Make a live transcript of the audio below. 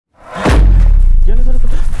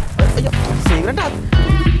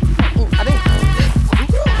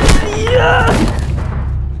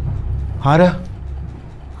ആരാ?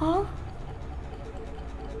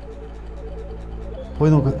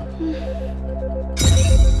 പോയി നോക്ക്.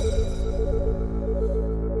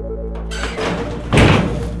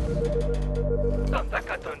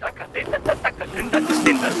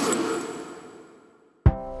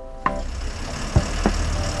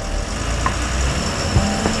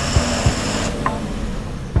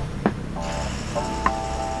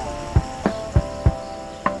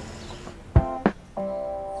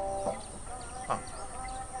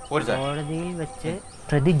 കോടതിയിൽ വെച്ച്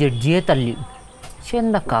പ്രതി ജഡ്ജിയെ തല്ലി. പക്ഷെ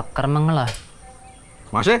എന്തൊക്കെ അക്രമങ്ങളാ.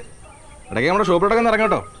 മാഷേ ഇടയ്ക്ക് നമ്മുടെ ഷോപ്പിലോട്ടൊക്കെ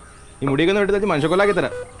ഇറങ്ങട്ടോ. ഈ മുടിയൊക്കെ ഒന്ന് വെട്ടി മനുഷ്യക്കൊല്ലാക്കി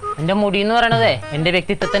തരാം. എന്റെ മുടി എന്ന് പറയണതേ എന്റെ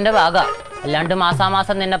വ്യക്തിത്വത്തിന്റെ ഭാഗ. അല്ലാണ്ട്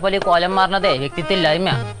മാസാമാസം നിന്നെ പോലെ കോലം മാറണതേ വ്യക്തിത്വം ഇല്ലായ്മ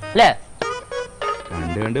അല്ലേ?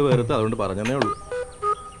 കണ്ട് വേർത്ത് അതുകൊണ്ട് പറഞ്ഞതേ ഉള്ളൂ.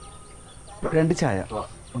 2 ചായ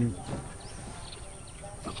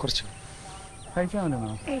കുറച്ച് കഴിക്കാൻ.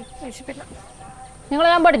 നിങ്ങളെ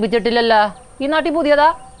ഞാൻ പഠിപ്പിച്ചിട്ടില്ലല്ലോ. ഈ നാട്ടിൽ പുതിയതാ?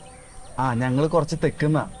 ആ, ഞങ്ങൾ കുറച്ച്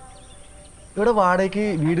തെക്കുന്ന. ഇവിടെ വാടകയ്ക്ക്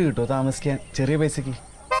വീട് കിട്ടുമോ താമസിക്കാൻ ചെറിയ പൈസക്ക്?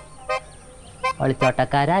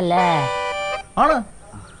 ഒളിച്ചോട്ടക്കാരല്ലേ? ആണ്.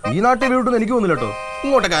 ഈ നാട്ടിൽ വീട്ടൊന്നും എനിക്ക് തോന്നില്ല കേട്ടോ.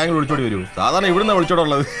 ഇങ്ങോട്ടൊക്കെ ആരെങ്കിലും ഒളിച്ചോടി വരും. സാധാരണ ഇവിടുന്ന്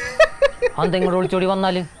ഒളിച്ചോടുള്ളത്. അതെന്താ ഇങ്ങോട്ട് ഒളിച്ചോടി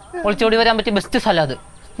വന്നാല്? ഒളിച്ചോടി വരാൻ പറ്റിയ ബെസ്റ്റ് സ്ഥലം അത്.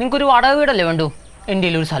 നിങ്ങൾക്കൊരു വാടക വീടല്ലേ വേണ്ടു?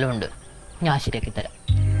 എൻ്റെ ഒരു സ്ഥലമുണ്ട്, ഞാൻ ശരിയാക്കി തരാം.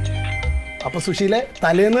 അപ്പൊ സുശീലെ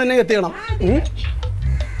തലേന്ന് തന്നെ എത്തിക്കണം.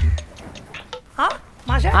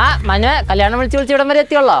 ആ മനെ കല്യാണം വിളിച്ച് ഇവിടം വരെ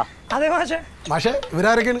എത്തിയുള്ളോ? അതെ മാഷേ. മാഷേ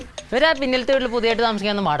ഇവരാരൊക്കെയാണ്? ഇവരാ പിന്നിലത്തെ വീട്ടിൽ പുതിയതായിട്ട്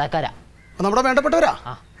താമസിക്കുന്ന വാടകക്കാരാ. നമ്മുടെ വേണ്ടപ്പെട്ടവരാ?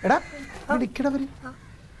 എടാ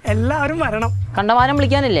എല്ലാവരും വരണം. കണ്ടമാനം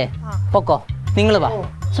വിളിക്കാനില്ലേ? പൊക്കോ, നിങ്ങൾ വാ.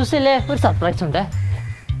 സുശീലേ, ഒരു സർപ്രൈസ് ഉണ്ട്.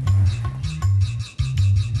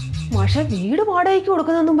 മാഷ വീട് വാടകയ്ക്ക്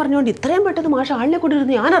കൊടുക്കുന്നതെന്നും പറഞ്ഞുകൊണ്ട് ഇത്രയും പെട്ടെന്ന് മാഷ ആളിനെ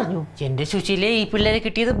കൊണ്ടിരുന്ന് ഞാൻ അറിഞ്ഞു. എന്റെ സുശീലേ, ഈ പിള്ളേരെ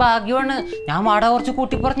കിട്ടിയത് ഭാഗ്യമാണ്. ഞാൻ വാടക കുറച്ച്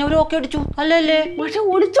കൂട്ടി പറഞ്ഞവരും ഒക്കെ അടിച്ചു അല്ലല്ലേ? മാഷ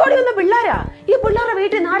ഒളിച്ചോടി വന്ന പിള്ളേരാ. ഈ പിള്ളേരുടെ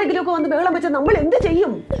വീട്ടിൽ നിന്ന് ആരെങ്കിലും ഒക്കെ വന്ന് ബഹളം വെച്ചാൽ നമ്മൾ എന്ത്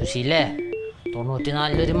ചെയ്യും? സുശീലേ,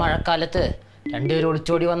 94 മഴക്കാലത്ത് 2 പേര്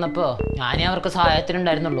ഒളിച്ചോടി വന്നപ്പോ ഞാനേ അവർക്ക്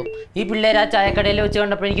സഹായത്തിനുണ്ടായിരുന്നുള്ളൂ. ഈ പിള്ളേർ ആ ചായക്കടയിൽ വെച്ച്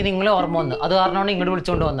കണ്ടപ്പോൾ എനിക്ക് നിങ്ങളെ ഓർമ്മ വന്നു. അത് കാരണമാണ് ഇങ്ങോട്ട്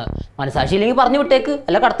വിളിച്ചോണ്ട് വന്നത്. മനസാക്ഷി ഇല്ലെങ്കിൽ പറഞ്ഞു വിട്ടേക്ക്,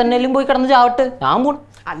 അല്ല കടത്തണ്ണയിലും പോയി കിടന്ന് ചാവട്ട്. ഞാൻ പോണു.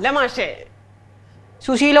 അല്ല മാഷേ,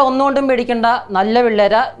 സുശീല ഒന്നുകൊണ്ടും പേടിക്കണ്ട, നല്ല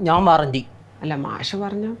പിള്ളേരാ, ഞാൻ വാറന്റി. അല്ല മാഷ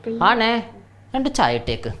പറഞ്ഞ ആണേ. 2 ചായ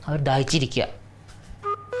ഇട്ടേക്ക്, അവർ ദാഹിച്ചിരിക്കുക.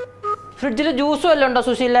 ഫ്രിഡ്ജിൽ ജ്യൂസും എല്ലാം ഉണ്ടോ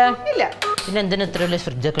സുശീല? ഇല്ല. പിന്നെ എന്തിനാ ഇത്ര വലിയ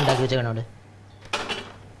ഫ്രിഡ്ജൊക്കെ ഉണ്ടാക്കി വെച്ചേക്കണോട്?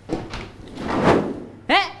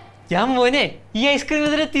 ഞാൻ മോനെ, ഈ ഐസ്ക്രീം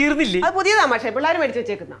ഇതിനെ തീർന്നില്ലേ? അത് പുതിയതാ മാഷേ, പിള്ളേർ മേടിച്ച്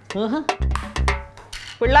വെച്ചേക്കുന്ന.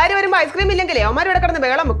 പിള്ളേർ വരുമ്പോ ഐസ്ക്രീം ഇല്ലെങ്കിലേ അവന്മാർ ഇവിടെ കിടന്ന്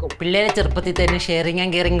ബഹളം വെക്കും. പിള്ളേരെ ചെറുപ്പത്തിൽ തന്നെ ഷെയറിങ്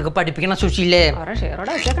ആൻഡ് കെയറിങ് ഒക്കെ പഠിപ്പിക്കണം സുശീലേ.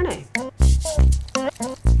 ഷെയറോടെ വെച്ചേക്കണേ.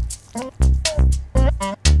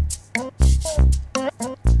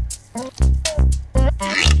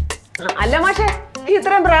 അല്ല മാഷേ,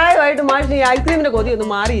 ഇത്രയും പ്രായമായിട്ട് മാഷ് ഈ ഐസ്ക്രീമിന്റെ കൊതിയൊന്നും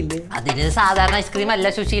മാറിയില്ലേ? അതിന് സാധാരണ ഐസ്ക്രീം അല്ല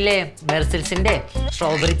സുശീലേ, മെർസിൽസിന്റെ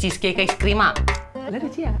സ്ട്രോബെറി ചീസ് കേക്ക് ഐസ്ക്രീമാ. നല്ല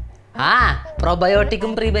രുചിയാ. ആ,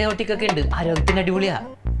 പ്രോബയോട്ടിക്കും പ്രീബയോട്ടിക്കും ഒക്കെ ഉണ്ട്, ആരോഗ്യത്തിന് അടിപൊളിയാ.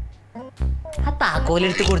 ആ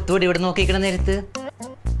താക്കോലെടുത്ത് കൊടുത്തുകൂടി ഇവിടെ നോക്കിക്കണ നേരത്ത്.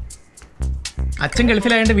 അച്ഛൻ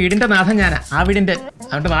ഗൾഫിലായതുകൊണ്ട് വീടിന്റെ നാഥൻ ഞാനാ. ആ വീടിന്റെ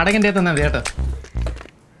അതുകൊണ്ട് വാടക എൻ്റെ തന്നാ മതി കേട്ടോ.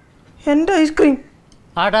 എന്റെ ഐസ്ക്രീം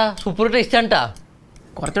ആടാ, സൂപ്പർ ടേസ്റ്റ് ആണ് ട്ടാ.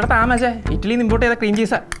 കുറച്ചുകൂടെ താമസ ഇറ്റലിയിൽ നിന്ന് ഇമ്പോർട്ട് ചെയ്ത ക്രീം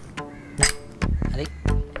ചീസാ. അതെ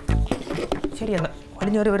ശരി, എന്നാ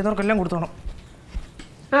വലിഞ്ഞോര് വരുന്നവർക്കെല്ലാം കൊടുത്തോണം.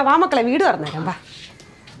 ആ വാ മക്കളെ, വീട് തുറന്നേരാം വാ.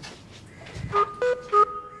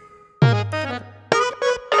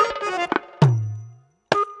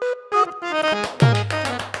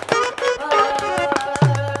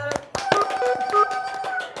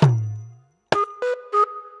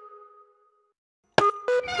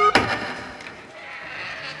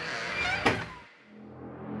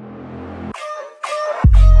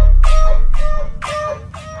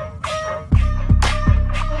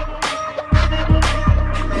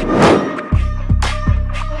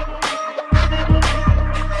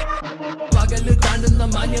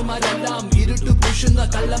 മാന്യന്മാരെല്ലാം ഇരുട്ടു പൂശുന്ന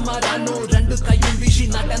കള്ളന്മാരാണോ? 2 കൈയും വീശി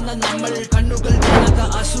നടന്ന നമ്മൾ കണ്ണുകൾ കാണാത്ത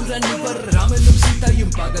അസുരൻ ഇവർ. രാമനും സീതയും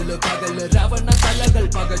പകല് പകല് രാവണ തലകൾ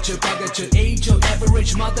പകച്ച് പകച്ച്. ഏജ് ഓഫ്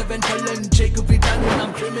ആവറേജ് മാധവൻ കള്ളൻ ജയിക്കുവിടാൻ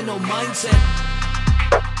നാം criminal mind set.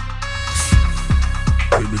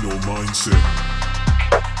 Criminal mindset.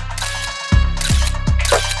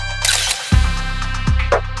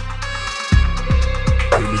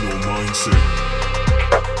 Criminal mindset.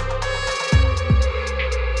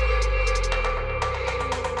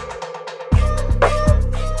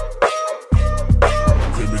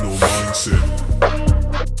 Criminal mindset.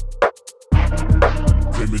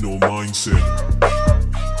 Criminal mindset.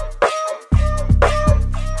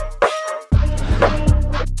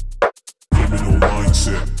 Criminal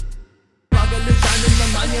mindset. പകല് കാണുന്ന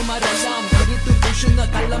മാന്യന്മാരെല്ലാം ഇരുട്ട് പൂശുന്ന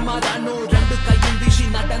കള്ളന്മാരാണോ? 2 കൈയും വീശി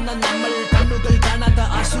നടന്ന നമ്മൾ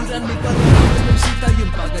അസുരനിവർ രാമനും സീതയും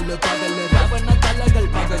പകല് പകല് രാവണ തലകൾ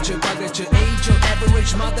പകച്ച് പകച്ച് ഏജ്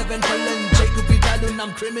ആവറേജ് മാധവൻ കള്ളൻ ജയിക്കുപിടാലും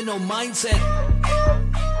നാം criminal mindset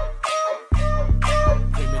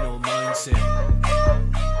criminal mindset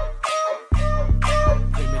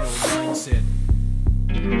criminal mindset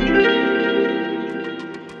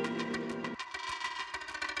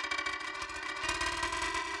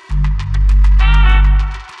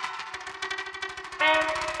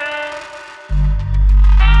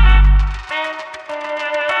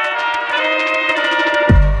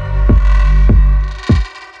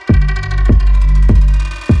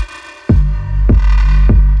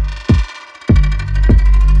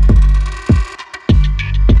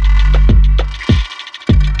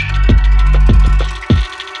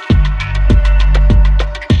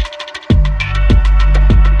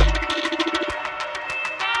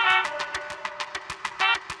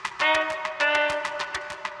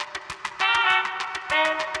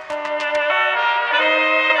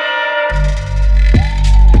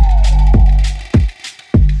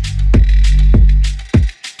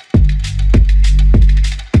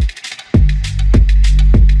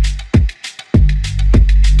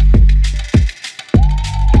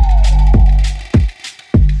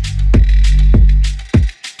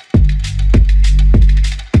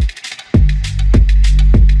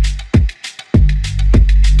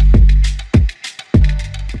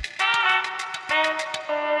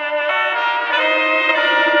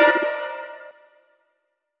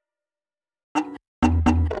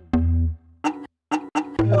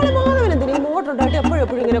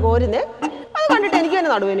എപ്പോഴും ഇങ്ങനെ കോരുന്നേ അത് കണ്ടിട്ട് എനിക്ക് തന്നെ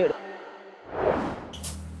നടുവേന ഇടും.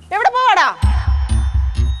 എവിടെ പോവാടാ?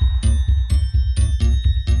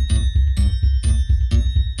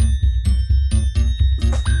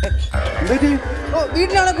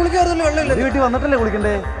 വീട്ടിലാണെ കുളിക്കാറില്ല, വെള്ളമില്ല. വീട്ടിൽ വന്നിട്ടല്ലേ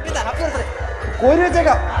കുളിക്കണ്ടേ? കോരി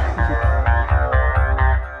വെച്ചേക്കാം.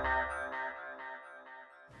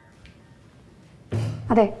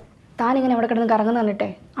 അതെ, താനിങ്ങനെ അവിടെ കിടന്ന് കറങ്ങുന്ന കണ്ടിട്ടേ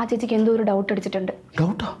ആ ചേച്ചിക്ക് എന്തോ ഒരു ഡൗട്ട് അടിച്ചിട്ടുണ്ട്.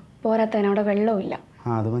 ഡൗട്ടാ? പോരാത്തതിന് അവിടെ വെള്ളമില്ല.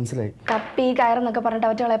 അത് മനസ്സിലായി. കപ്പി കയറെന്നൊക്കെ പറഞ്ഞിട്ട്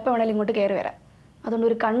അവറ്റകൾ എപ്പോൾ വേണേലും ഇങ്ങോട്ട് കയറി വരാം. അതുകൊണ്ട്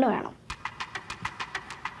ഒരു കണ്ണ് വേണം.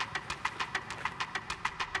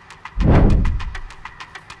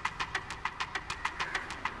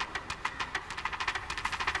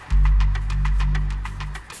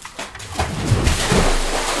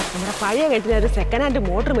 നമ്മുടെ പഴയ വീട്ടിൽ ഒരു സെക്കൻഡ് ഹാൻഡ്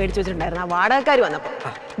മോട്ടർ മേടിച്ചു വെച്ചിട്ടുണ്ടായിരുന്നു. ആ വാടകക്കാർ വന്നപ്പോൾ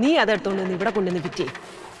നീ അതെടുത്തോണ്ട് വന്ന് ഇവിടെ കൊണ്ടുവന്ന് ഫിറ്റ് ചെയ്യും.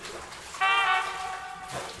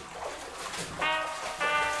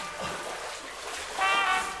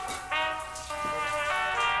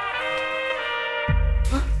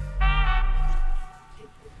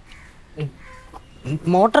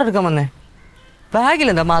 മോട്ടർ എടുക്കാൻ വന്നേ?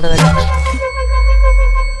 ബാഗിലെന്താ മാധവൻ?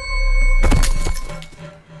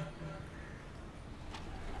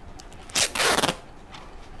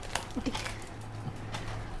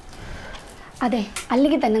 അതെ,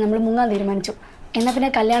 അല്ലെങ്കിൽ തന്നെ നമ്മൾ മുങ്ങാൻ തീരുമാനിച്ചു. എന്നാ പിന്നെ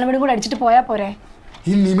കല്യാണ വീടും കൂടെ അടിച്ചിട്ട് പോയാൽ പോരെ?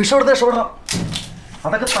 ഈ നിമിഷം എടുത്ത് രക്ഷപ്പെടണം.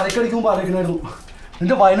 അതൊക്കെ തലക്കടിക്കുമ്പോൾ ആലോചിക്കണമായിരുന്നു.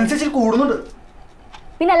 നിന്റെ വയലൻസ് ഇച്ചിരി കൂടുന്നുണ്ട്.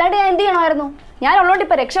 പിന്നെ അല്ലാണ്ട് ഞാൻ എന്ത് ചെയ്യണമായിരുന്നു? ഞാൻ ഉള്ളോണ്ട്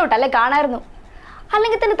ഇപ്പം രക്ഷപ്പെട്ടു, അല്ലെ കാണായിരുന്നു.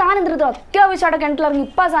 അല്ലെങ്കിൽ തന്നെ താൻ എന്തെടുത്തു അത്യാവശ്യമായിട്ട് കിണറ്റിലിറങ്ങി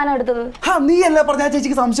ഇപ്പം ആ സാധനം എടുത്തത്? നീ അല്ലേ പറഞ്ഞ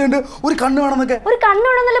ചേച്ചിക്ക് സംശയമുണ്ട്, ഒരു കണ്ണ് വേണമെന്നൊക്കെ. ഒരു കണ്ണ്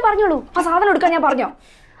വേണമെന്നല്ലേ പറഞ്ഞോളൂ. ആ സാധനം എടുക്കാൻ ഞാൻ പറഞ്ഞോ?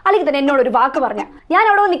 അല്ലെങ്കിൽ തന്നെ എന്നോട് ഒരു വാക്ക് പറഞ്ഞ ഞാൻ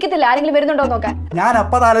അവിടെ നിൽക്കത്തില്ല. ആരെങ്കിലും വരുന്നുണ്ടോ നോക്കാൻ? ഞാൻ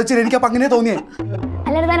അപ്പം ആലോചിച്ചില്ല, എനിക്ക് അപ്പം അങ്ങനെ തോന്നിയേ.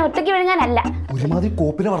 അല്ലാണ്ട് താൻ ഒറ്റയ്ക്ക് വിഴുങ്ങാനല്ല. ഒരുമാതിരി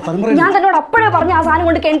കോപ്പിലെ വർത്താനം പറയും. ഞാൻ തന്നോട് അപ്പോഴേ പറഞ്ഞു ആ സാധനം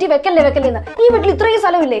കൊണ്ട് കിണറ്റി വെക്കല്ലേന്ന്. ഈ വീട്ടിൽ ഇത്രയും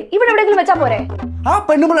സ്ഥലമില്ലേ? ഇവിടെ എവിടെയെങ്കിലും വെച്ചാൽ പോരെ? ആ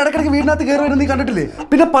പെണ്ണുമ്പോൾ ഇടയ്ക്കിടയ്ക്ക് വീടിനകത്ത് കയറി വരുന്നത് നീ കണ്ടിട്ടില്ലേ?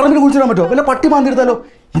 പിന്നെ പറമ്പിൽ കുളിച്ചിടാൻ പറ്റുമോ? വല്ല പട്ടി മാന്തിരുത്താലോ?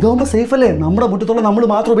 ഇതാവുമ്പോൾ സേഫ് അല്ലേ? നമ്മുടെ മുറ്റത്തുള്ള നമ്മൾ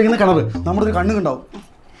മാത്രം ഉപയോഗിക്കുന്ന കിണറ്, നമ്മുടെ ഒരു കണ്ണ് ഉണ്ടാവും.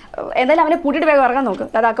 എന്തായാലും അവനെ പൂട്ടിട്ട് വേഗം ഇറങ്ങാൻ നോക്ക്.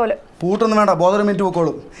 അതാക്കോല് പൂട്ടൊന്നും വേണ്ട, ബോധം മിനിറ്റ്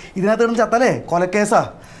പോക്കോളും. ഇതിനകത്ത് കിടന്ന് ചത്തല്ലേ കൊലക്കേസാ.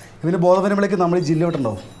 ഇവന് ബോധം വരുമ്പോഴേക്ക് നമ്മൾ ഈ ജില്ല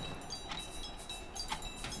വിട്ടുണ്ടാവും.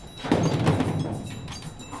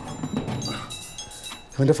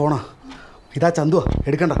 ഇവൻ്റെ ഫോണാ, ഇതാ ചന്തുവാ,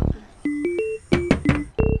 എടുക്കണ്ട.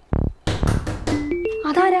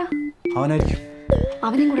 അതാരാ? അവനായിരിക്കും.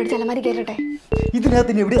 അവനെയും കൂടെ അടിച്ച് അലമാരി കയറട്ടെ.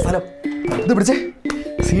 ഇതിനകത്ത് ഇനി എവിടെയാ സ്ഥലം? ഇത് പിടിച്ചേ.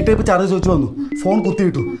 സി ടൈപ്പ് ചാർജ് ചോദിച്ചു വന്നു, ഫോൺ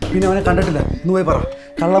കുത്തിയിട്ടു. പിന്നെ അവനെ കണ്ടിട്ടില്ല. ഇന്ന് പോയി പറ.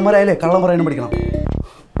 കള്ളന്മാരായാലേ കള്ളം പറയാനും പഠിക്കണം.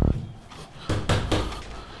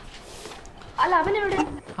 അല്ല അവനെവിടെ?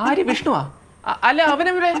 ആര്? വിഷ്ണുവാ? അല്ല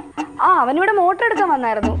അവനെവിടെ? അവനിവിടെ മോട്ടർ എടുക്കാൻ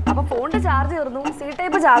വന്നായിരുന്നു. അപ്പൊ ഫോണിന്റെ ചാർജ് തീർന്നു. സി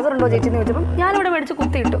ടൈപ്പ് ചാർജർ ഉണ്ടോ ചേച്ചി എന്ന് ചോദിച്ചപ്പം ഞാനിവിടെ മേടിച്ച്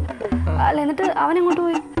കുത്തിയിട്ടു. അല്ല എന്നിട്ട് അവൻ എങ്ങോട്ട്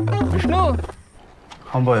പോയി? വിഷ്ണു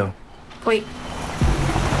അവൻ പോയോ? പോയി.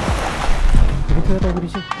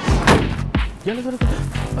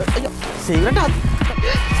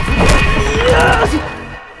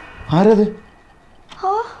 ആരത്?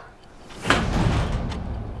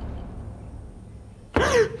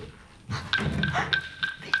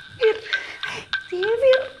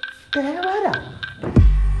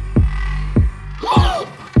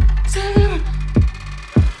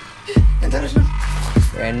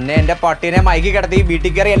 പിന്നെ എന്റെ പട്ടീനെ മൈക്ക് കിടത്തി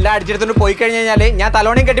വീട്ടിൽ കയറി എല്ലാം അടിച്ചെടുത്തോണ്ട് പോയി കഴിഞ്ഞാല് ഞാൻ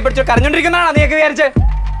തലോണിയും കെട്ടിപ്പിടിച്ച് കരഞ്ഞോണ്ടിരിക്കുന്നതാണ് നീയൊക്കെ വിചാരിച്ച്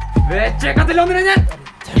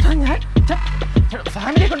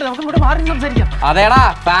അതേടാ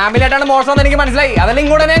ഫാമിലി ആയിട്ടാണ് മോശം എനിക്ക് മനസ്സിലായി. അതല്ല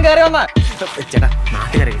ഇങ്ങോട്ട് ഞാൻ കയറി വന്ന ചേട്ടാ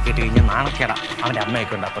നാട്ടുകാരെ കേട്ട് കഴിഞ്ഞാൽ നാണക്കേടാ. അവന്റെ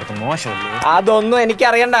അമ്മയൊക്കെ ഉണ്ട് അപ്പുറത്ത് മോശമല്ലേ. അതൊന്നും എനിക്ക്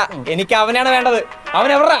അറിയണ്ട, എനിക്ക് അവനാണ് വേണ്ടത്.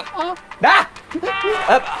 അവൻ എവിടാ?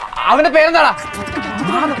 അവന്റെ പേരെന്താടാ?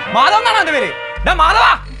 മാധവ എന്നാണ് അവന്റെ പേര്. മാധവ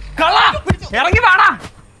കള്ള ഇറങ്ങി വാടാ.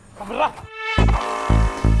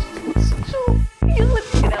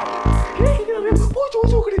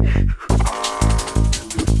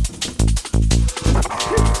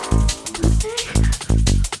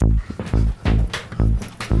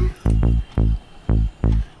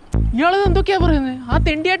 ഇയാളത് എന്തൊക്കെയാ പറയുന്നത്? ആ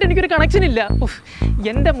തെണ്ടിയായിട്ട് എനിക്കൊരു കണക്ഷൻ ഇല്ല.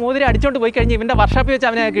 എൻ്റെ മോതിരം അടിച്ചോണ്ട് പോയി കഴിഞ്ഞ് ഇവൻ്റെ വർഷാപ്പിൽ വെച്ച്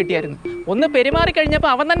അവനെ കിട്ടിയായിരുന്നു. ഒന്ന് പെരുമാറി കഴിഞ്ഞപ്പോൾ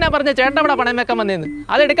അവൻ തന്നെ പറഞ്ഞ ചേട്ടൻ അവിടെ പണയം വെക്കാൻ വന്നേന്ന്.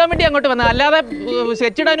 അതെടുക്കാൻ വേണ്ടി അങ്ങോട്ട് വന്നത്, അല്ലാതെ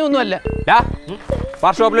സെറ്റിടാനും ഒന്നുമല്ല.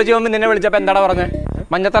 വർക്ക്ഷോപ്പിൽ വെച്ച് നിന്നെ വിളിച്ചപ്പോൾ എന്താടാ പറഞ്ഞത്?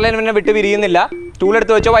 മഞ്ഞത്തലേന് പിന്നെ വിട്ട് വിരിയുന്നില്ല, സ്റ്റൂൾ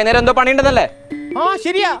എടുത്ത് വെച്ചോ, വൈകുന്നേരം എന്തോ പണിയുണ്ടെന്നല്ലേ? ആ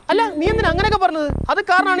ശരിയാ. അല്ല നീ എന്തിനാ അങ്ങനെയൊക്കെ പറഞ്ഞത്? അത്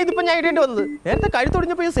കാരണമാണ് ഇതിപ്പോ ഞാൻ ഇടേണ്ടി വന്നത്. നേരത്തെ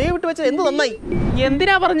കഴുത്തൊടിഞ്ഞപ്പോൾ സേവ് ഇട്ട് വെച്ചത് എന്ത് നന്നായി.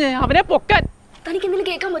 എന്തിനാ പറഞ്ഞേ അവനെ പൊക്കാൻ? തനിക്ക് എന്തെങ്കിലും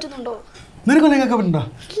കേൾക്കാൻ പറ്റുന്നുണ്ടോ? നിനക്കൊന്നും കേൾക്കാൻ പറ്റുന്നുണ്ടോ?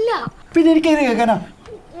 ഇല്ല. പിന്നെ എനിക്ക് എങ്ങനെ കേൾക്കാനാ?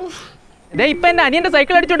 ഇപ്പൊ എന്റെ അനിയന്റെ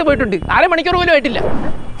സൈക്കിൾ അടിച്ചോണ്ട് പോയിട്ടുണ്ട്. 1/2 മണിക്കൂർ പോലും ആയിട്ടില്ല.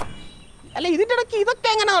 അല്ല ഇതിന്റെ ഇടയ്ക്ക് ഇതൊക്കെ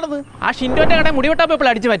എങ്ങനെ നടന്ന്? ആ ഷിൻഡോന്റെ കട മുടിവെട്ടാപ്പ് ഇപ്പോൾ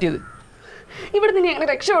അടിച്ചു മാറ്റിയത്. ഇവിടെ നിന്ന് എങ്ങനെ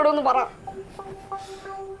രക്ഷപ്പെടുമെന്ന് പറ.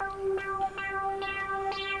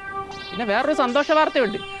 പിന്നെ വേറൊരു സന്തോഷ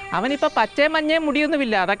വാർത്തയുണ്ട്. അവനിപ്പോ പച്ചയും മഞ്ഞയും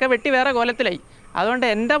മുടിയൊന്നുമില്ല, അതൊക്കെ വെട്ടി വേറെ കോലത്തിലായി. അതുകൊണ്ട്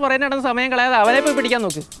എന്റെ പുറകെ നടന്ന സമയം കളയാതെ അവനെ പോയി പിടിക്കാൻ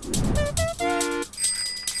നോക്ക്.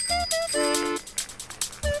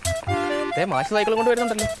 മാഷ് സൈക്കിളും കൊണ്ട്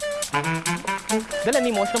വരുന്നുണ്ടല്ലോ. ഇതല്ലേ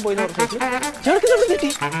നീ മോശം പോയി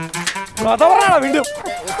വീണ്ടും.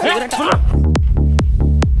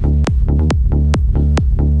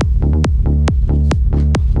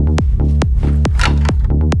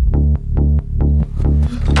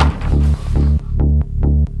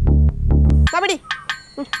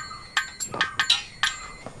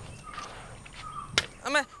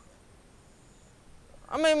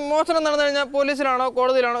 അമ്മ മോഷണം നടന്നു കഴിഞ്ഞാൽ പോലീസിലാണോ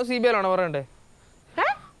കോടതിയിലാണോ CBI യിലാണോ പറയണ്ടേ?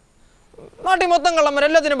 നാട്ടിൽ മൊത്തം കള്ളന്മാർ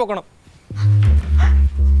എല്ലാത്തിനും പൊക്കണം.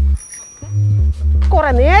 കുറെ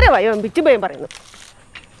നേരമായി ബിറ്റുബയും പറയുന്നു.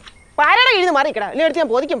 പാരയുടെ കീഴിൽ മാറിക്കടാ, എന്നെ എടുത്ത് ഞാൻ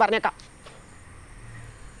ബോധിക്കും പറഞ്ഞേക്കാം.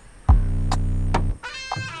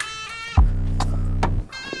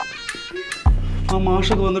 ആ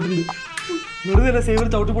മാഷൊക്കെ വന്നിട്ടുണ്ട്. വെറുതെ സേവർ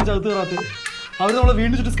ചവിട്ടി പൊടിച്ച് അകത്ത് കയറാത്ത അവർ നമ്മളെ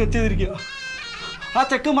വീണ്ടും ചുറ്റും സ്കെച്ച് ചെയ്തിരിക്കുക. ആ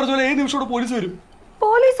ചെക്കൻ പറഞ്ഞ പോലെ ഏത് നിമിഷത്തോടെ പോലീസ് വരും.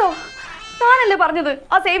 പോലീസോ? ഞാനല്ലേ പറഞ്ഞത്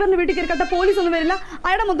ആ സേവറിന്റെ വീട്ടിൽ കയറി കണ്ട പോലീസ് ഒന്നും വരില്ല,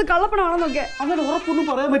 അയാളുടെ മൊത്തം കള്ളപ്പണമാണെന്നൊക്കെ. അങ്ങനെ ഉറപ്പൊന്നും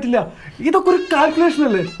പറയാൻ പറ്റില്ല. ഇതൊക്കെ ഒരു കാൽക്കുലേഷൻ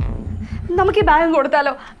അല്ലേ? നമുക്ക് ഈ ബാഗ്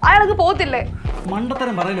കൊടുത്താലോ? അയാൾക്ക് പോകത്തില്ലേ?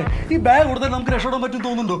 മണ്ടത്തരം പറയല്ലേ. ഈ ബാഗ് കൊടുത്താൽ നമുക്ക് രക്ഷപ്പെടാൻ പറ്റും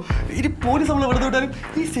തോന്നുന്നുണ്ടോ? ഇനി പോലീസ് നമ്മളെ വെറുതെ വിട്ടാലും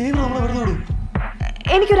ഈ സേവർ നമ്മളെ വെറുതെ വിടും.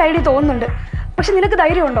 എനിക്കൊരു ഐഡിയ തോന്നുന്നുണ്ട്, പക്ഷെ നിനക്ക്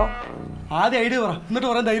ധൈര്യമുണ്ടോ? ആദ്യം ഐഡിയ പറ, എന്നിട്ട്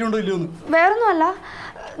പറയാൻ ധൈര്യം ഉണ്ടോ ഇല്ലയോ എന്ന്. വേറൊന്നുമല്ല,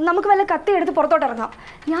 നമുക്ക് വല്ല കത്തി എടുത്ത് പുറത്തോട്ട് ഇറങ്ങാം.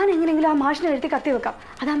 ഞാൻ എങ്ങനെയെങ്കിലും ആ മാഷിനെ എഴുതി കത്തി വെക്കാം,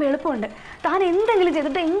 അതാകുമ്പോൾ എളുപ്പമുണ്ട്. താൻ എന്തെങ്കിലും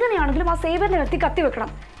ചെയ്തിട്ട് എങ്ങനെയാണെങ്കിലും ആ സേവറിനെ എഴുതി കത്തി വെക്കണം.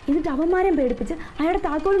 എന്നിട്ട് അവന്മാരെയും പേടിപ്പിച്ച് അയാളുടെ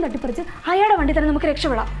താക്കോലും തട്ടിപ്പറിച്ച് അയാളുടെ വണ്ടി തന്നെ നമുക്ക്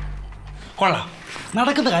രക്ഷപ്പെടാം. കൊള്ളാം,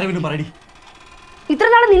 നടക്കുന്ന കാര്യം പറയടി. ഇത്ര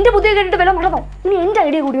നാളെ നിന്റെ ബുദ്ധിയെ കേട്ടിട്ട് വല്ല നടന്നോ? ഇനി എന്റെ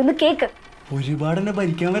ഐഡിയ കൂടി ഒന്ന് കേക്ക്. ഒരുപാട് എന്നെ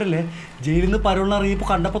ഭരിക്കാൻ വരല്ലേ. ജയിലിൽ നിന്ന് പരവള അറിയപ്പോൾ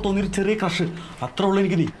കണ്ടപ്പോൾ തോന്നിയൊരു ചെറിയ ക്രഷ്, അത്ര ഉള്ളു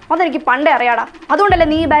എനിക്ക്. നീ അതെനിക്ക് പണ്ടേ അറിയാടാ, അതുകൊണ്ടല്ലേ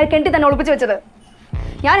നീ ഈ ബാഗ് കെട്ടി തന്നെ ഒളിപ്പിച്ച് വെച്ചത്.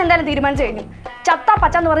 ഞാൻ എന്തായാലും തീരുമാനിച്ചു കഴിഞ്ഞു. ചത്താ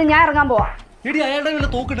പച്ചാന്ന് പറഞ്ഞ് ഞാൻ ഇറങ്ങാൻ പോവാ.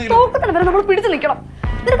 തോക്കുന്നുണ്ട് വരെ നമ്മൾ പിടിച്ചു നിൽക്കണം.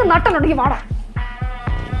 നിനക്ക് നട്ടലുണ്ടെങ്കിൽ വാടാ.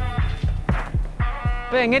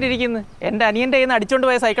 ഇപ്പൊ എങ്ങനെ ഇരിക്കുന്നു? എൻ്റെ അനിയൻ്റെ കയ്യിൽ നിന്ന് അടിച്ചോണ്ട്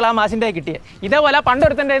പോയ സൈക്കിൾ ആ മാഷിൻ്റെ കിട്ടിയത്. ഇതേപോലെ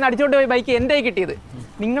പണ്ടൊരുത്തൻ്റെ കയ്യിൽ നിന്ന് അടിച്ചോണ്ട് പോയ ബൈക്ക് എൻ്റെ കിട്ടിയത്.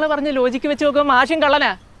 നിങ്ങൾ പറഞ്ഞ ലോജിക്ക് വെച്ച് നോക്കുമ്പോൾ മാഷും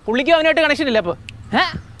കള്ളനാ, പുള്ളിക്കും അവനായിട്ട് കണക്ഷൻ ഇല്ല. അപ്പോൾ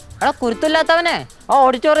എടാ കുരുത്തില്ലാത്തവനെ ആ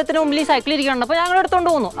ഓഡിറ്റോറിയത്തിന് മുമ്പിൽ ഈ സൈക്കിൾ ഇരിക്കണം, അപ്പോൾ ഞങ്ങൾ എടുത്തോണ്ട്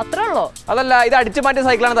പോകുന്നു, അത്രേ ഉള്ളൂ. അതല്ല, ഇത് അടിച്ചു മാറ്റിയ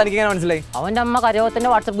സൈക്കിളാണ് തനിക്ക് എങ്ങനെ മനസ്സിലായി? അവൻ്റെ അമ്മ കരയോത്തിൻ്റെ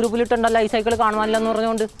വാട്സപ്പ് ഗ്രൂപ്പിൽ ഇട്ടുണ്ടല്ലോ ഈ സൈക്കിൾ കാണുവാനില്ലെന്ന്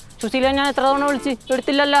പറഞ്ഞുകൊണ്ട്. സുശീല ഞാൻ എത്ര തവണ വിളിച്ച്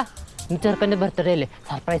എടുത്തില്ലല്ല. ഇനി ചെറുക്കൻ്റെ ബർത്ത്ഡേ അല്ലേ,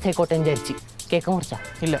 സർപ്രൈസ് ആയിക്കോട്ടെ എന്ന് വിചാരിച്ച്. കേക്ക് മുറിച്ചാ?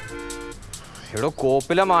 ഇല്ല. ഇവിടെ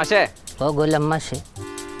കോപ്പില മാഷേ. ഓ ഗൊല്ലമ്മാഷേ.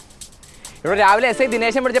 ഇവിടെ രാവിലെ SI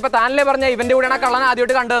ദിനേശൻ പിടിച്ചപ്പോൾ താനല്ലേ പറഞ്ഞ ഇവന്റെ കൂടെയാണ് കള്ളൻ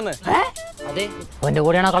ആദ്യമായിട്ട് കണ്ടതെന്ന്? അതെ, അവൻ്റെ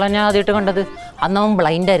കൂടെയാണ് കള്ളൻ ഞാൻ ആദ്യമായിട്ട് കണ്ടത്. അന്ന് അവൻ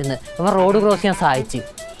ബ്ലൈൻഡ് ആയിരുന്നു, ഇവൻ റോഡ് ക്രോസ് ചെയ്യാൻ സഹായിച്ചു.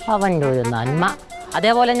 അവൻ്റെ ഒരു നന്മ.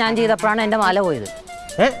 അതേപോലെ ഞാൻ ചെയ്തപ്പോഴാണ് എൻ്റെ മാല പോയത്.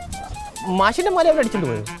 മാഷിന്റെ മാല അവിടെ അടിച്ചോണ്ട്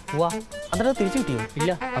പോയോ? വാ, അതിനകത്ത് തിരിച്ചു കിട്ടിയോ?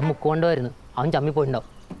 ഇല്ല, അവൻ മുക്കൊണ്ടുമായിരുന്നു. അവൻ ചമ്മി പോയിട്ടുണ്ടാവും.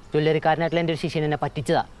 ജ്വല്ലറിക്കാരനായിട്ടുള്ള എൻ്റെ ഒരു ശിഷ്യൻ എന്നെ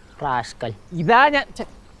പറ്റിച്ചതാ, റാഷ്കൽ.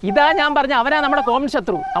 ഇതാ ഞാൻ പറഞ്ഞ അവനാ നമ്മുടെ കോമൺ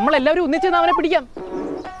ശത്രു. നമ്മളെല്ലാവരും ഒന്നിച്ചെന്ന് അവനെ പിടിക്കാം.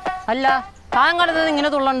 അല്ല, താൻ കണ്ടത് ഇങ്ങനെ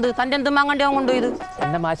തുള്ളണ്ട്, തൻ്റെ എന്തും വാങ്ങണ്ടി അവൻ കൊണ്ടുപോയത്.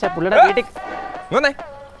 എന്റെ മാഷ പുള്ളിയുടെ വീട്ടിൽ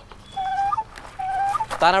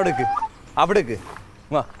താൻ അവിടേക്ക്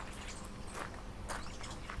വാ.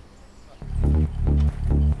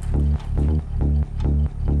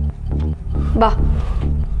 ബാ,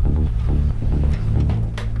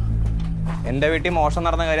 എൻ്റെ വീട്ടിൽ മോശം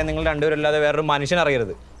നടന്ന കാര്യം നിങ്ങൾ രണ്ടുപേരും അല്ലാതെ വേറൊരു മനുഷ്യൻ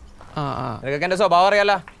അറിയരുത്. നിനക്കൊക്കെ എൻ്റെ സ്വഭാവം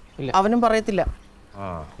അറിയാലോ? അവനും പറയത്തില്ല.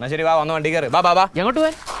 എന്നാ ശരി, വാ വന്ന് വണ്ടി കയറി. ബാ ബാ ബാ. എങ്ങോട്ട്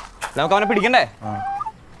പോവാൻ? നമുക്ക് അവനെ പിടിക്കണ്ടേ?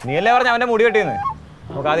 നീയല്ലേ പറഞ്ഞ അവൻ്റെ മുടി കെട്ടിയെന്ന്.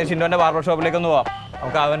 നമുക്ക് ആദ്യം ഷിൻഡോന്റെ ബാർബർ ഷോപ്പിലേക്ക് ഒന്ന് പോവാം.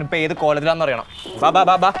 നമുക്ക് അവനിപ്പോൾ ഏത് കോളേജിലാണെന്ന് അറിയണം. ബാ ബാ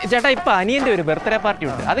ബാ ബാ. ചേട്ടാ, ഇപ്പൊ അനിയന്റെ ഒരു ബർത്ത്ഡേ പാർട്ടി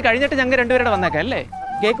ഉണ്ട്. അത് കഴിഞ്ഞിട്ട് ഞങ്ങൾ രണ്ടുപേരുടെ വന്നേക്കാം അല്ലേ?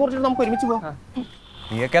 കേക്ക് കുറിച്ചിട്ട് നമുക്ക് ഒരുമിച്ച് പോവാം.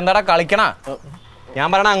 നീയൊക്കെ എന്താടാ കളിക്കണ? ഞാൻ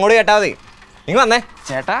പറയണ അങ്ങോട്ട് കേട്ടാ മതി. നീ വന്നേ.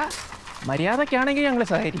 ചേട്ടാ, മര്യാദക്കാണെങ്കിൽ ഞങ്ങൾ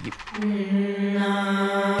സഹകരിക്കും.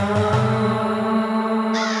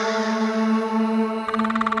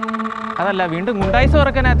 അതല്ല, വീണ്ടും ഗുണ്ടായിസ്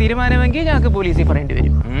തുറക്കാനാ തീരുമാനമെങ്കിൽ ഞങ്ങൾക്ക് പോലീസിൽ പറയേണ്ടി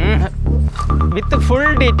വരും. With full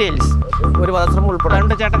details. ഒരു വസ്ത്രം ഉൾപ്പെടെ.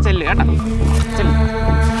 ചേട്ടൻ ചെല്ല് കേട്ടാ, ചെല്ല്.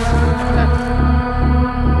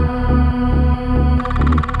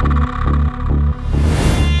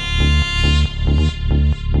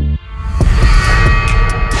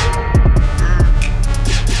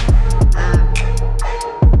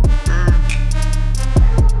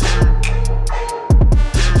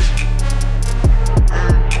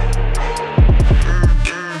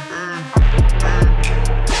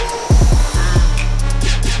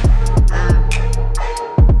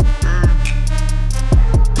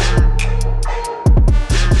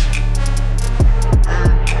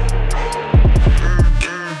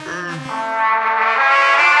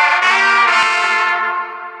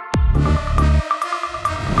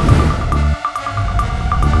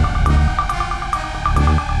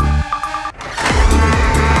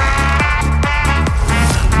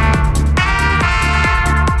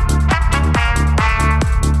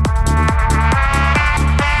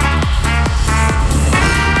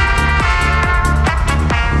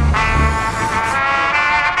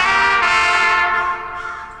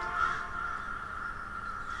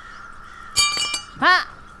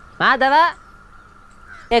 മാധവ,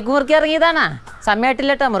 എഗ് മുറുക്കി ഇറങ്ങിയതാണാ?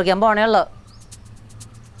 സമയമായിട്ടില്ലട്ടോ, മുറിക്കാൻ പോണേ ഉള്ളു.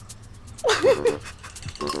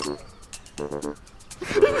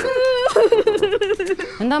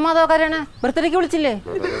 എന്താ മാധവ കരയണ? ബർത്ത്ഡേക്ക് വിളിച്ചില്ലേ?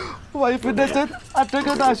 വൈഫിന്റെ അച്ഛൻ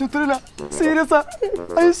അറ്റാക്കായിട്ട് ആശുപത്രിയില. സീരിയസാ.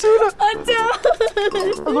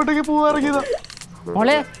 അങ്ങോട്ടേക്ക് പോവാറങ്ങിയതാ.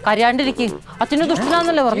 മോളെ കരയാണ്ടിരിക്കും. അച്ഛന്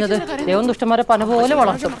ദുഷ്ടനാന്നല്ലേ പറഞ്ഞത്? ദൈവം ദുഷ്ടന്മാരെ പന പോലെ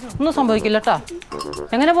വളർത്തും. ഒന്നും സംഭവിക്കില്ലട്ടാ.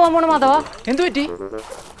 എങ്ങനെ പോകാൻ പോണ മാധവ? എന്തു പറ്റി?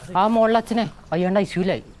 ആ മോളിലെ അച്ഛനെ വയ്യാണ്ട്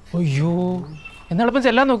ഐസിയുലായി. അയ്യോ, എന്നാളിപ്പം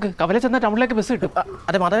ചെല്ലാൻ നോക്ക്. കവല ചെന്ന ടൗണിലേക്ക് ബസ് കിട്ടും.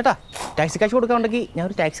 അതെ മാധവേട്ടാ, ടാക്സി കാശ് കൊടുക്കാണ്ടെങ്കിൽ ഞാൻ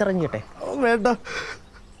ഒരു ടാക്സി അറേഞ്ച് ചെയ്യട്ടെ? വേണ്ട.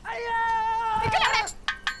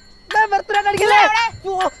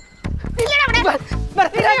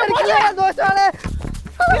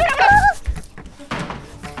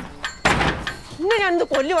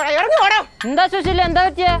 എന്താ സുശീല, എന്താ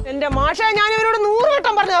പറ്റിയ? എന്റെ മാഷ, ഞാൻ ഇവരോട് 100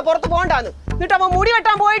 വട്ടം പറഞ്ഞതാ പുറത്ത് പോകണ്ടാന്ന്. എന്നിട്ട് അവൻ മുടി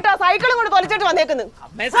വെട്ടാൻ പോയിട്ട് ആ സൈക്കിളും കൊണ്ട് തൊലച്ചിട്ട് വന്നേക്കുന്നു.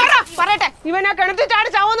 പറയട്ടെ, ഇവൻ ആ കിണറ്റിൽ ചാടി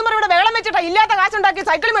ചാവെന്ന് പറഞ്ഞ ഇവിടെ വെള്ളം വെച്ചിട്ടാ ഇല്ലാത്ത കാശുണ്ടാക്കി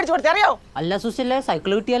സൈക്കിൾ മേടിച്ചു കൊടുത്തേ. അറിയോ? അല്ല സുശീല,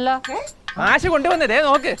 സൈക്കിൾ കിട്ടിയല്ല. മാഷ് കൊണ്ടുവന്നതേ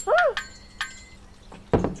നോക്ക്.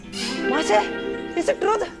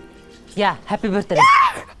 Happy birthday.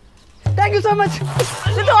 Thank you so much.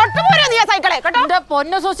 ഇത് ഒട്ടും പോരാ നീ ആ സൈക്കിളെ കേട്ടോ. എന്റെ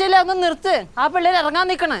പൊന്ന സുശീല, ഒന്ന് നിർത്ത്. ആ പിള്ളേർ ഇറങ്ങാൻ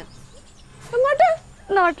നിക്കണേ.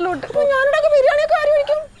 നാട്ടിലോട്ട്. ഞാനിടക്ക് ബിരിയാണിയൊക്കെ ആര്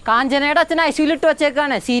കഴിക്കും? കാഞ്ചനയുടെ അച്ഛൻ ഐസിയുലിട്ട്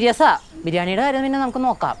വെച്ചേക്കാണ്. സീരിയസാ. ബിരിയാണിയുടെ കാര്യം പിന്നെ നമുക്ക്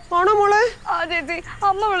നോക്കാം. ആണോ മോളെ? ആ ചേച്ചി,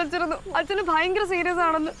 അമ്മ വിളിച്ചിരുന്നു. അച്ഛന് ഭയങ്കര സീരിയസ്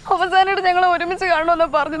ആണെന്ന്. അവസാനമായിട്ട് ഞങ്ങൾ ഒരുമിച്ച് കാണുമെന്ന്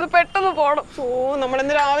പറഞ്ഞത്. പെട്ടെന്ന് പോണം. ഓ,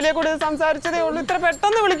 നമ്മളിന്ന് രാവിലെ കൂടി സംസാരിച്ചതേ ഉള്ളൂ. ഇത്ര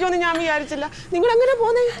പെട്ടെന്ന് വിളിക്കുമെന്ന് ഞാൻ വിചാരിച്ചില്ല. നിങ്ങൾ എങ്ങനെ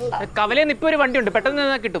പോന്നേ? കവലയിൽ ഇപ്പൊ ഒരു വണ്ടി ഉണ്ട്,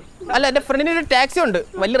 പെട്ടെന്ന് കിട്ടും. അല്ല, എന്റെ ഫ്രണ്ടിന് ഒരു ടാക്സി ഉണ്ട്.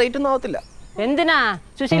 വലിയ റേറ്റ് ഒന്നും ആവത്തില്ല. എന്തിനാ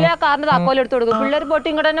സുശീല? കാറിന്റെ താക്കോൽ എടുത്തു കൊടുക്കും. പിള്ളേർ പോയിട്ട്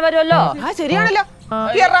ഇങ്ങോട്ട് തന്നെ വരുമല്ലോ. ശരിയാണല്ലോ.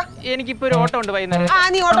 എനിക്കിപ്പോ ഒരു ഓട്ടോ ഉണ്ട് വൈകുന്നേരം.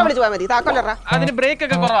 നീ ഓട്ടോ വിളിച്ചു പോയാൽ മതി. താക്കോലറ. അതിന് ബ്രേക്ക്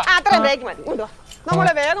ഒക്കെ കുറവാ. അത്രയും ബ്രേക്ക് മതി. കൊണ്ടുവാ.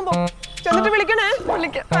 നമ്മളെ വേഗം പോ. ചെന്നിട്ട് വിളിക്കണേ.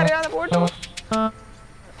 വിളിക്കാം. അറിയാതെ പോയിട്ട്.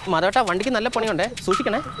 മാധവേട്ടാ, വണ്ടിക്ക് നല്ല പണിയുണ്ടേ,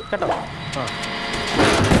 സൂക്ഷിക്കണേ കേട്ടോ.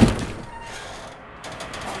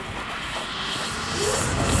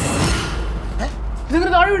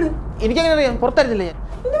 എനിക്കെങ്ങനെ അറിയാം? പുറത്തായിരുന്നില്ലേ ഞാൻ?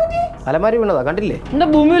 അലമാരി വീണതാ, കണ്ടില്ലേ? എന്താ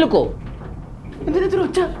ഭൂമി വിളിക്കോ?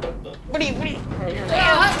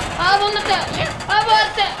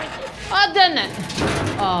 അതന്നെ.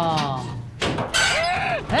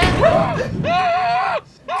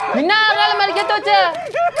 നിന്നെ ആരാളും മരിക്കത്ത് വെച്ച്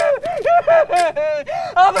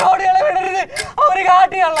അവര്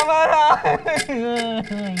കാട്ടിയള്ളമാരാ.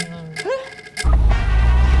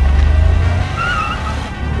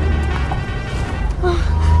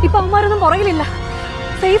 ഇപ്പൊ അമ്മമാരൊന്നും പുറകിലില്ല.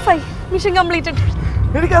 സേഫായി. Mission completed.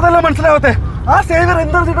 എനിക്കതെല്ലാം മനസ്സിലാവത്തെ. ആ സേവർ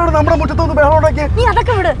എന്താ ചെയ്തോണ്ട് നമ്മുടെ മുറ്റത്തൊന്ന് ബഹളം ഉണ്ടാക്കി. നീ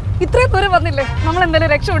അതൊക്കെ വിട്. ഇത്രയും ദൂരം വന്നില്ലേ, നമ്മൾ എന്തായാലും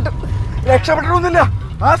രക്ഷപ്പെട്ടു. രക്ഷപ്പെട്ടിട്ടൊന്നുമില്ല.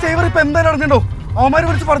 ആ സേവർ ഇപ്പൊ എന്തായാലും അറിഞ്ഞിട്ടോ? അവന്മാര്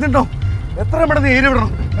വിളിച്ച് പറഞ്ഞിട്ടോ എത്രയും പെട്ടെന്ന് ഏരിയ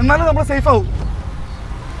വിടണം, എന്നാലും നമ്മൾ സേഫ് ആവും.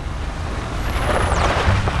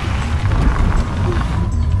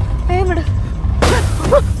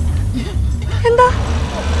 എന്താ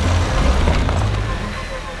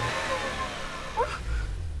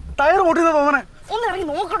ഭയങ്കര പൊട്ടിയതാ തോന്നണേ. ഒന്ന് ഇറങ്ങി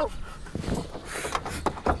നോക്കണോ?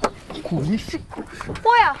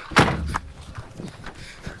 പോയാ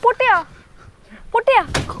പൊട്ടിയാ പൊട്ടിയാ?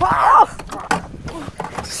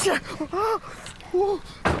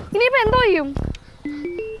 ഇനിയിപ്പോ എന്തോ ചെയ്യും?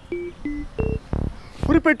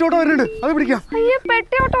 ഒരു പെട്ടോട്ടോ വരുന്നുണ്ട്, അത് പിടിക്കാം. അയ്യേ,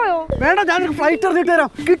 പെട്ടിയോട്ടോയോ? വേണ്ട, ഞാനൊരു ഫ്ലൈറ്റ് എറിഞ്ഞിട്ട് തരാം.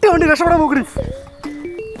 കിട്ടിയ വണ്ടി രക്ഷപ്പെടാൻ നോക്കണേ.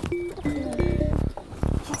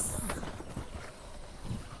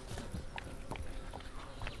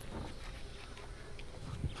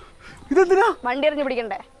 ഇതെന്തിനാ? വണ്ടി എറിഞ്ഞ്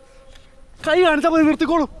പിടിക്കണ്ടേ? കൈ കാണിച്ചാൽ മതി,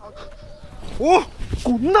 നിർത്തിക്കോളൂ. ഓ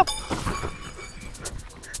കുന്നം.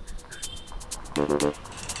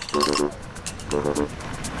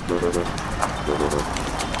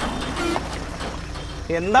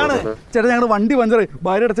 എന്താണ് ചേട്ടാ? ഞങ്ങളുടെ വണ്ടി പഞ്ചറായി,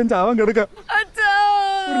 ഭാര്യ അടച്ചൻ ചാവാൻ കിടക്കാം.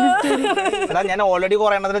 ഞാൻ ഓൾറെഡി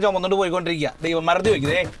കുറെ എണ്ണത്തിന് ചുമന്നോണ്ട് പോയിക്കൊണ്ടിരിക്കുക. ദൈവന്മാരത്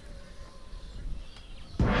ചോദിക്കുന്നേ.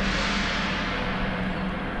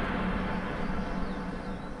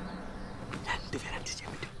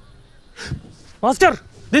 മാസ്റ്റർ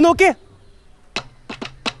ഇത് നോക്കിയേ.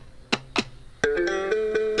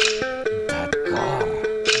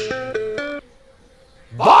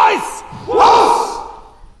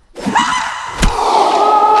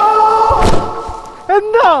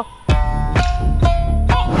 എന്താ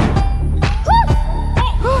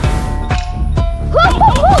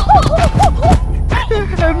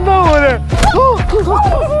എന്താ പോലെ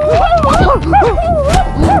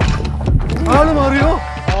ആള് മാറിയോ?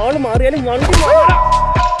 ആള് മാറിയാലും വണ്ടി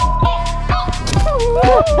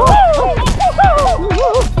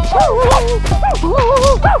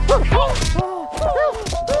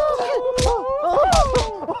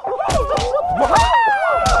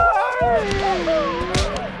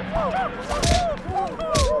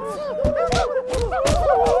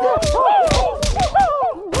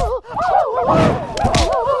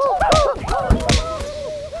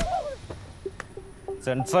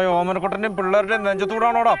സെൻസായ ഓമനക്കുട്ടന്റെയും പിള്ളേരുടെയും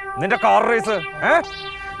നെഞ്ചത്തൂടാണോടാ നിന്റെ കാർ റേസ്?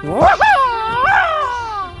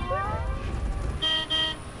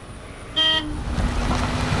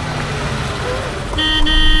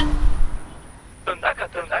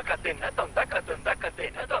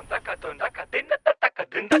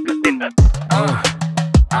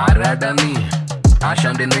 ആരാടാ നീ?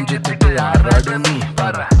 ആശാന്റെ നെഞ്ചത്തിട്ട് ആരാടാ നീ?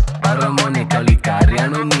 പറ മോനെ,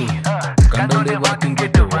 കളിക്കാരിയാണോ നീ? കണ്ടോന്റെ വാക്കും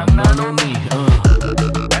കേട്ട് വന്നാണോ നീ?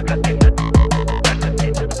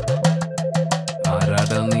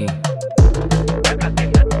 ആരാടാ നീ?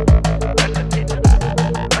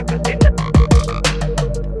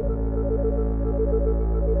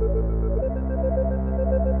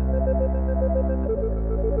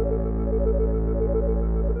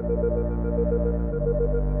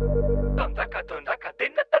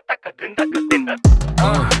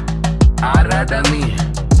 ആരാടാ നീ?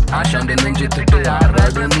 ആശാന്റെ നെഞ്ചത്തിട്ട്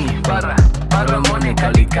ആരാടാ നീ? പറ മോനെ,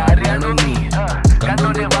 കളിക്കാരിയാണോ നീ?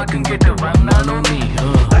 കണ്ടോന്റെ വാക്കും കേട്ട് വന്നാണോ നീ?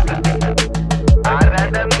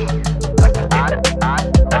 ആരാടാ നീ?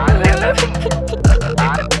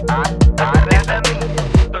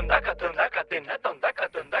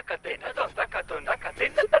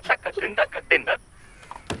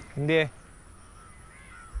 ഇന്ത്യേ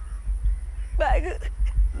ബാഗ്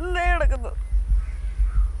കിടക്കുന്നു.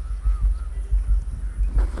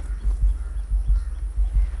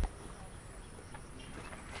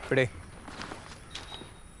 ഇവിടെ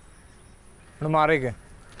മാറിയേക്ക്,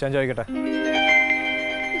 ഞാൻ ചോദിക്കട്ടെ.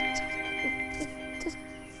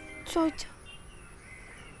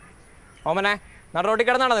 ഓമനെ, നാട് റോട്ടിൽ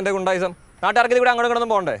കിടന്നാണോ നിന്റെ ഗുണ്ടായിസം? നാട്ടുകാർക്ക് ഇത് കൂടെ അങ്ങോട്ട്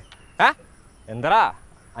കിടന്നും പോകണ്ടേ? എന്താ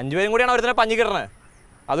 5 പേരും കൂടിയാണ് ഒരുത്തന്നെ പഞ്ഞി കിടണേ?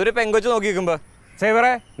 അതൊരു പെങ്കൊച്ച് നോക്കി നിൽക്കുമ്പോ.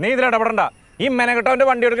 സേവറേ, നീ ഇതിൽ ഇടപെടണ്ട. ഈ മെനക്കെട്ടവന്റെ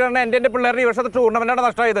വണ്ടി എടുക്കണ എന്റെ പിള്ളേരുടെ ഈ വർഷത്തെ ടൂർണമെന്റാണ്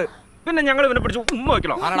നഷ്ടമായത്. പിന്നെ ഞങ്ങൾ ഇവനെ പിടിച്ച് ഉമ്മ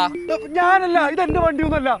വയ്ക്കണോ? ആണടാ? ഞാനല്ല, ഇതെന്റെ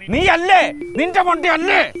വണ്ടിയൊന്നുമല്ല. നീ അല്ലേ? നിന്റെ വണ്ടി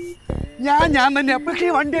അല്ലേ? ഞാൻ തന്നെ. പക്ഷേ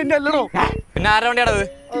ഈ വണ്ടി എന്റെ അല്ലടോ. പിന്നെ ആരുടെ വണ്ടിയാണത്?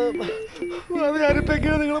 അത് ഞാനിപ്പോ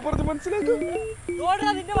എങ്ങനെ നിങ്ങളെ പറഞ്ഞ് മനസ്സിലാക്കും?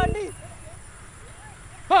 നിന്റെ വണ്ടി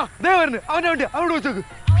ദേ വരുന്നു അവന്റെ വണ്ടി. അവിടെ വെച്ചോക്ക്.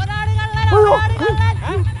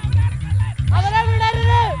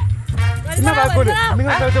 നിങ്ങൾ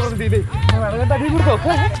പറഞ്ഞില്ലേ തടി കൊടുത്തോ?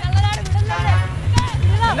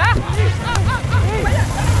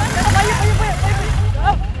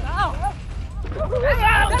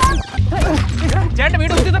 ചേട്ടൻ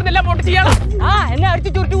വീട് കുത്തി തന്നെല്ലാം പൊട്ടി ചെയ്യണം. എന്നെ അടിച്ച്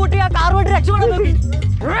ചുരുട്ടി കൂട്ടി ആ കാർ കൊണ്ട് രക്ഷപ്പെടാൻ നോക്കി.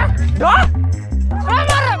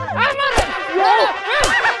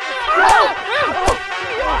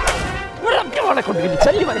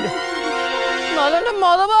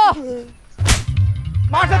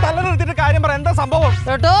 മാഷ തല നിർത്തിയിട്ട് കാര്യം പറ, എന്താ സംഭവം?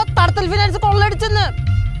 കേട്ടോ, തടത്തൽ ഫിനാൻസ് കൊള്ളടിച്ചെന്ന്.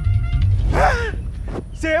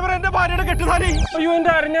 സേവർ എന്റെ ഭാര്യയുടെ കെട്ടുതാലി. അയ്യോ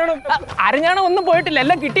എന്റെ അരഞ്ഞാണം ഒന്നും പോയിട്ടില്ല,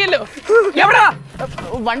 എല്ലാം കിട്ടിയല്ലോ. എവിടാ?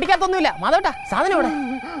 വണ്ടിക്കകത്തൊന്നുമില്ല. മാധവട്ടാ, സാധനം എവിടെ?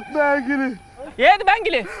 ബാഗില്. ഏത്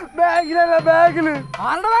ബാങ്കില്? ബാഗിലല്ല, ബാഗില്.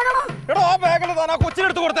 ആരുടെ ബാഗാണോ? എടോ ആ ബാഗില് താൻ ആ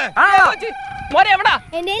കൊച്ചിനെടുത്ത് കൊടുത്തേ. മോനെ എവിടാ?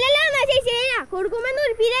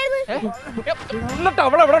 എന്നിട്ട്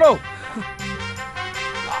അവളെവിടെടോ?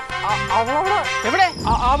 എവിടെ?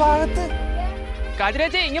 ആ ഭാഗത്ത്.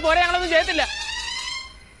 കാജിരേച്ചി ഇങ്ങ് പോരെ, ഞങ്ങളൊന്നും ചെയ്യത്തില്ല.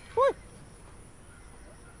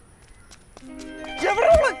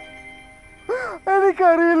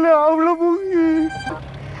 എനിക്കറിയില്ല, അവള് മുങ്ങി.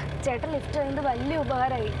 ചേട്ടൻ ലിഫ്റ്റ് ചെയ്യുന്നത് വലിയ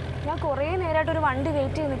ഉപകാരമായി. ഞാൻ കുറേ നേരമായിട്ട് ഒരു വണ്ടി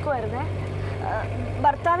വെയിറ്റ് ചെയ്ത് നിൽക്കുമായിരുന്നേ.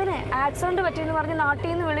 ഭർത്താവിന് ആക്സിഡൻറ്റ് പറ്റിയെന്ന് പറഞ്ഞ് നാട്ടിൽ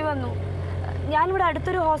നിന്ന് വിളി വന്നു. ഞാനിവിടെ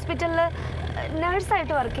അടുത്തൊരു ഹോസ്പിറ്റലിൽ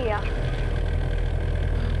നേഴ്സായിട്ട് വർക്ക് ചെയ്യാം.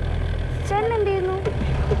 ചേട്ടൻ എന്ത് ചെയ്യുന്നു?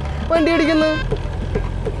 വണ്ടി അടിക്കുന്നു.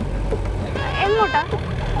 എങ്ങോട്ടാ?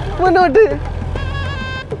 മുന്നോട്ട്.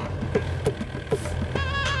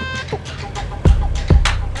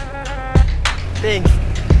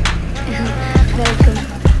 വെൽക്കം.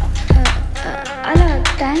 അല്ല,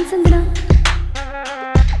 താങ്ക്സ് എന്തിനാ?